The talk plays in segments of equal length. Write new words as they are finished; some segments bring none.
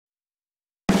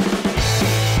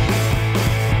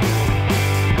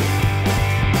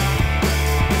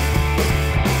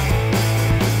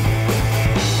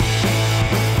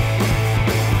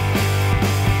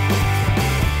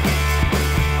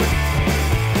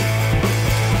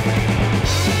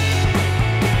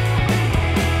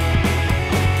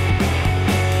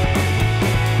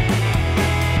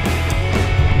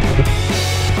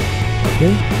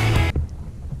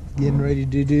ready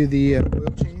to do the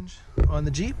oil change on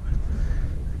the Jeep.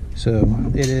 So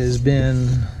it has been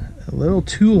a little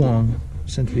too long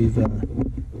since we've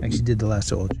actually did the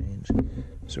last oil change.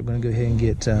 So we're going to go ahead and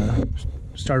get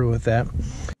started with that.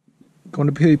 Going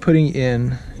to be putting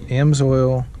in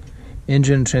AMSOIL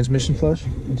engine and transmission flush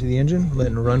into the engine,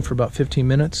 letting it run for about 15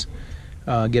 minutes,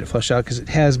 get it flushed out because it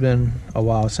has been a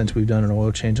while since we've done an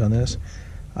oil change on this,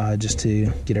 just to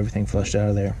get everything flushed out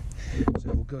of there.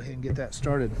 So we'll go ahead and get that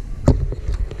started.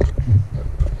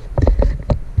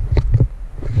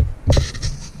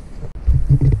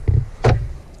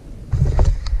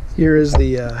 Here is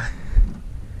the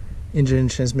engine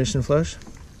and transmission flush.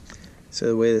 So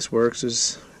the way this works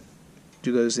is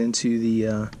it goes into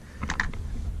the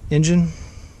engine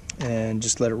and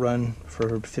just let it run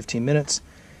for 15 minutes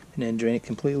and then drain it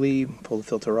completely, pull the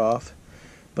filter off.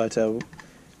 But I've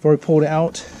already pulled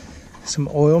out some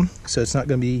oil, so it's not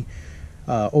going to be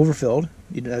overfilled.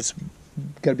 That's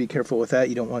got to be careful with that.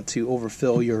 You don't want to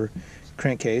overfill your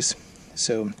crankcase.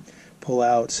 So pull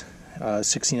out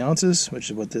 16 ounces, which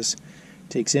is what this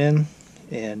takes in,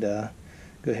 and go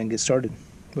ahead and get started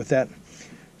with that.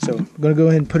 So I'm going to go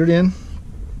ahead and put it in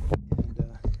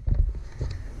and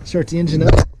start the engine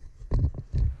up.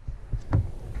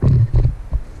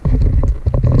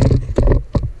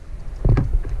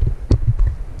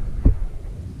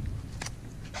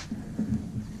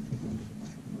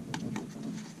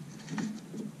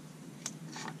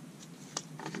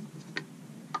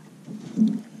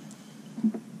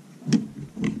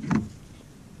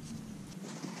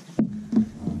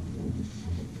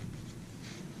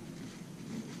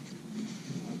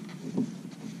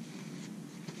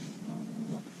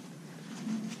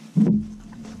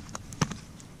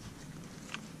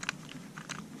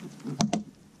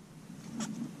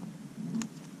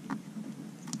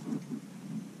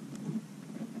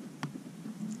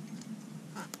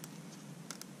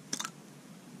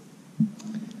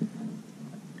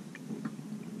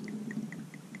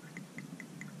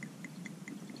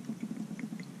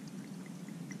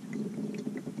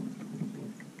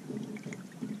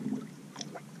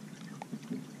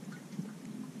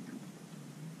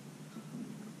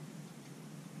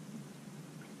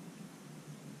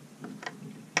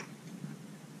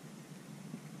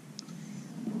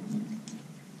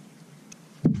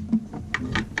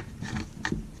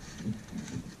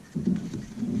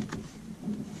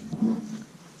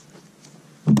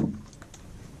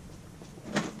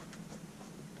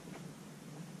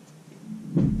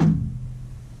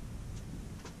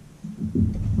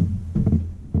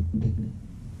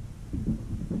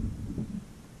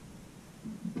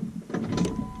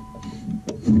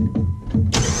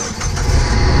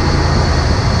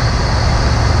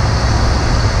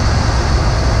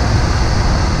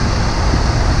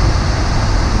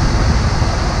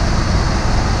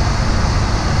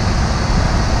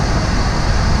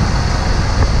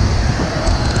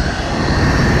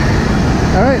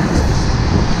 All right,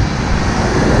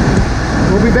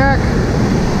 we'll be back.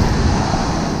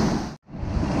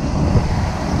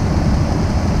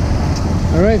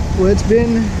 All right, well, it's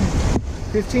been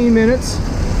 15 minutes.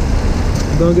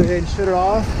 I'm going to go ahead and shut it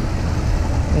off,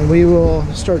 and we will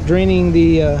start draining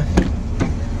the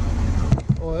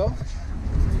oil.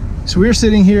 So we're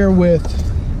sitting here with,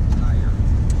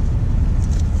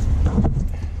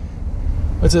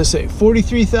 what's that say,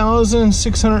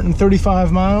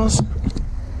 43,635 miles.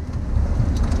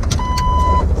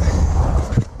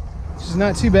 It's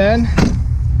not too bad,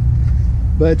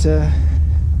 but this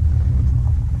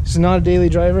is not a daily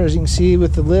driver, as you can see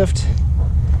with the lift,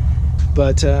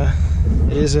 but it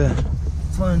is a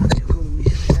fun vehicle to be in.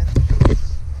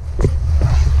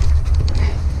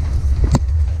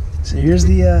 So here's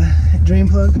the drain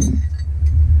plug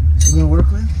we're going to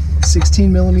work with, 16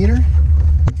 millimeter.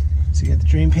 So you got the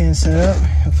drain pan set up.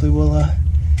 Hopefully we'll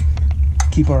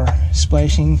keep our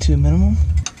splashing to a minimum.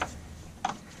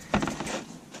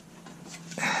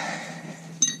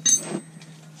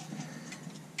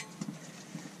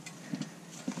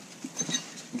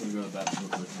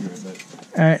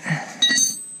 All right.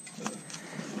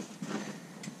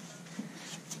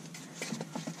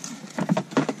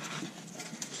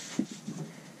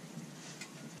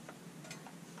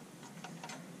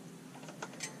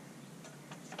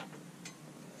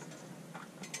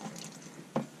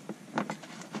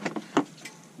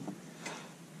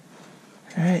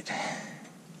 All right.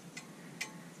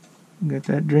 Got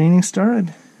that draining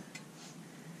started.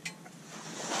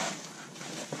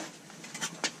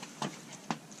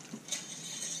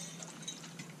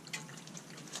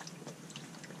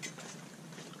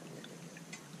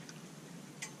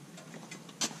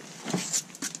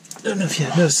 I don't know if you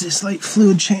noticed this slight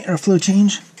fluid change or flow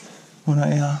change when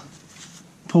I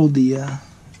pulled the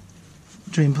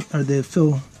drain or the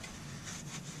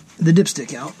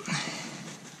dipstick out.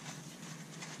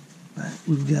 But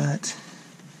we've got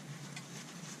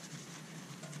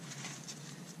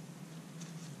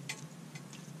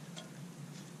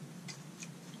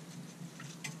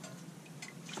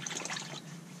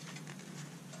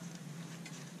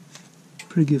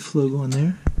pretty good flow going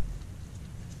there.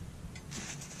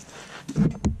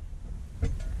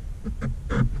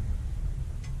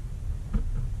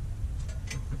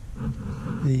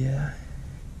 The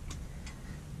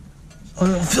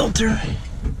oil filter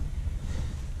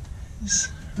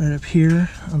is right up here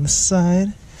on the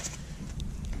side.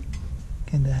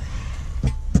 Can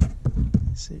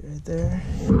see it right there.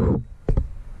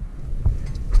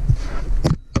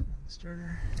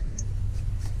 Starter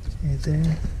right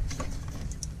there.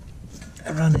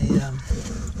 I run a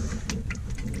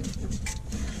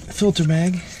filter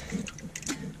magnet.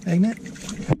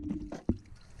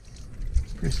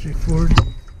 Pretty straightforward.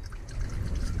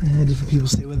 Different people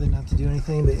stay with it not to do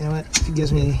anything, but you know what? It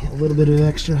gives me a little bit of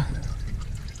extra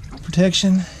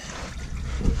protection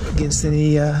against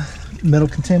any metal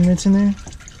contaminants in there.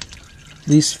 At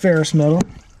least ferrous metal.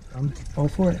 I'm all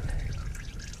for it.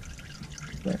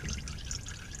 But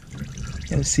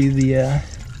gotta see the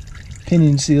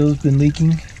pinion seal's been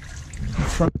leaking in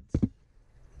front.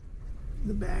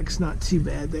 The back's not too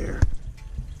bad there,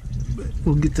 but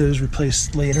we'll get those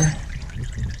replaced later.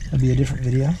 That'll be a different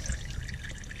video.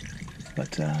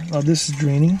 But while this is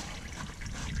draining,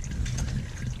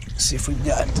 let's see if we've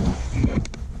got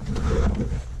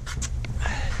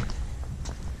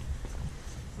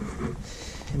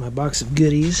in my box of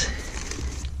goodies.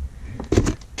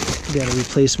 Got a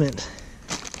replacement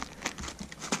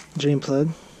drain plug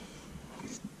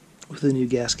with a new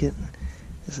gasket.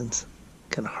 This one's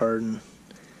kind of hard and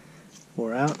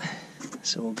wore out,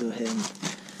 so we'll go ahead and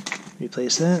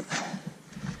replace that.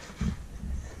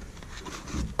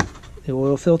 The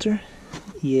oil filter,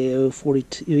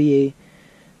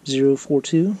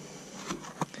 EA042,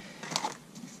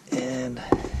 and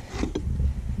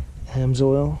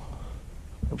AMSOIL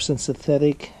represents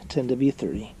synthetic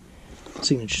 10W30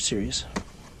 signature series.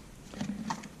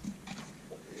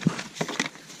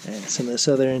 And some of this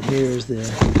other in here is the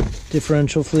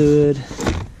differential fluid,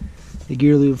 the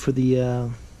gear lube for the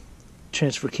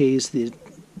transfer case, the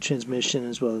transmission,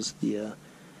 as well as the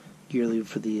gear lube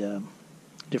for the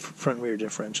front and rear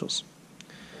differentials.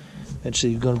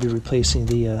 Eventually, you're going to be replacing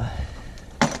the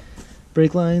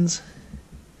brake lines,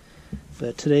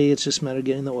 but today it's just a matter of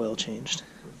getting the oil changed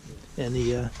and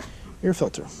the air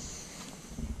filter.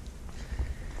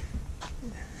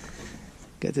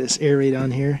 Got this aerate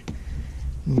on here.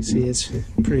 You can see it's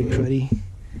pretty cruddy.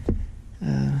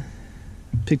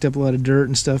 Picked up a lot of dirt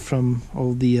and stuff from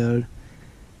all the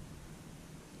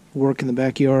work in the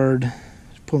backyard,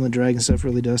 pulling the drag and stuff,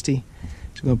 really dusty.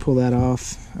 So I'm going to pull that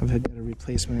off. I've got a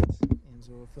replacement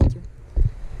AMSOIL filter,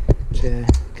 which I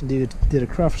did a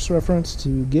cross reference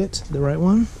to get the right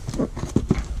one.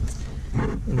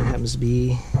 And it happens to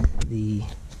be the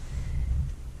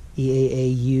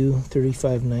EAAU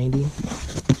 3590.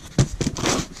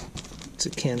 It's a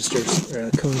canister or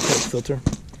a cone type filter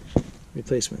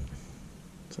replacement.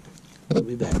 So we'll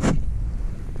be back.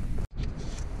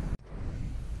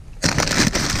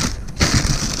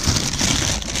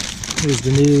 Here's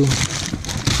the new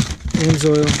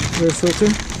AMSOIL air filter.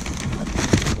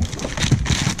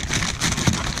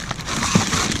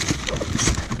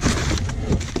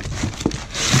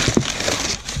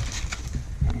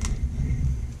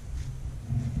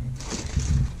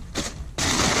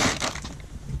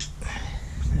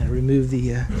 I remove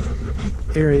the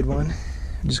aerated one.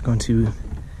 I'm just going to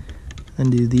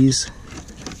undo these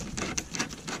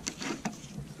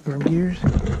arm gears,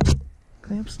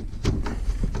 clamps.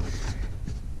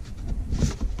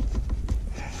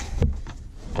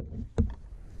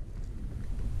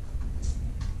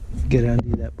 Get to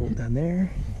undo that bolt down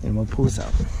there, and we'll pull this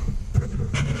out.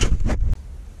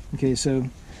 Okay, so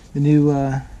the new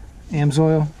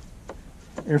AMSOIL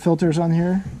air filters on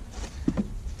here.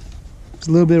 It's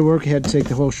a little bit of work. I had to take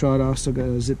the whole shot off, so got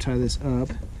to zip tie this up.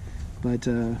 But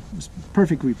it's a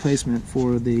perfect replacement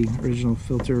for the original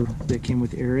filter that came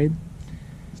with the aerated.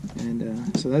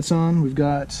 And so that's on. We've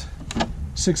got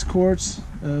 6 quarts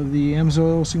of the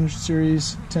AMSOIL Signature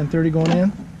Series 1030 going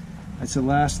in. That's the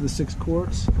last of the 6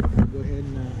 quarts. We'll go ahead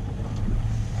and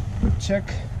check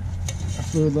our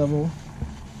fluid level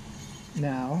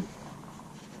now.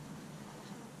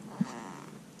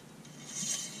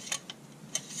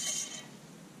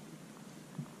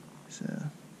 So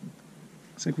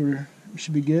looks like we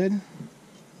should be good.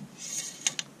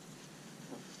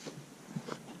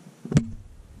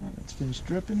 Oil's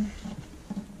dripping.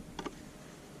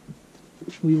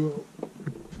 We will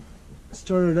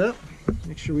start it up,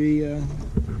 make sure we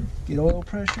get oil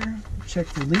pressure, check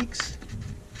for leaks,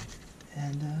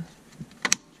 and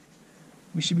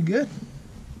we should be good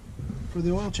for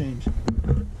the oil change.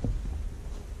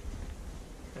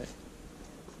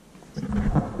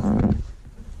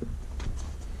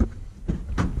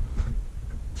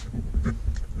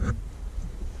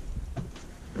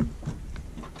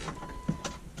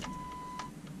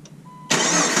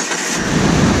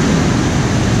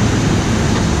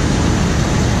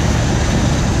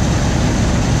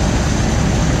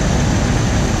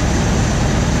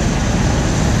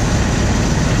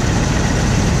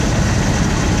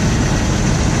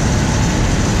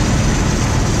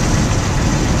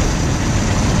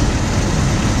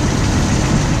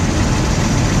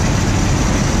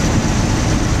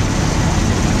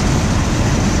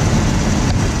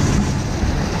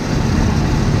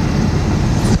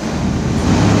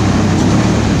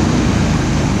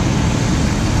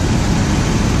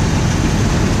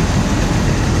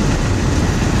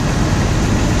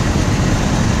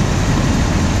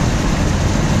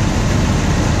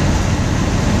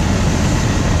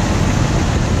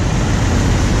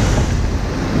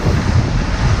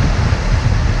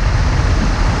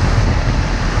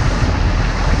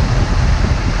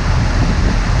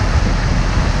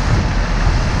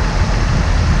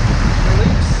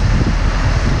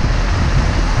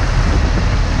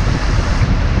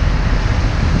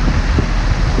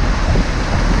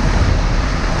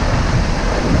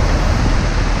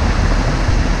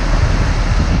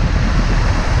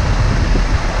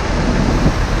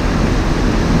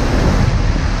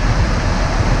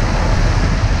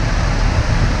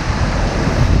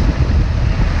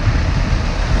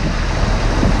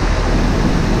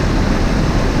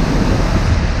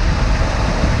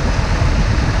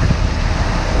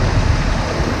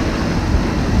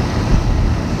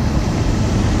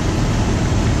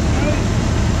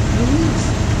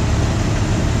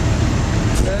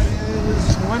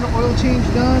 Oil change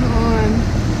done on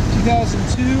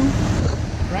 2002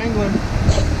 Wrangler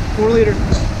 4 liter.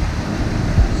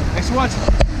 Thanks for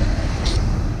watching.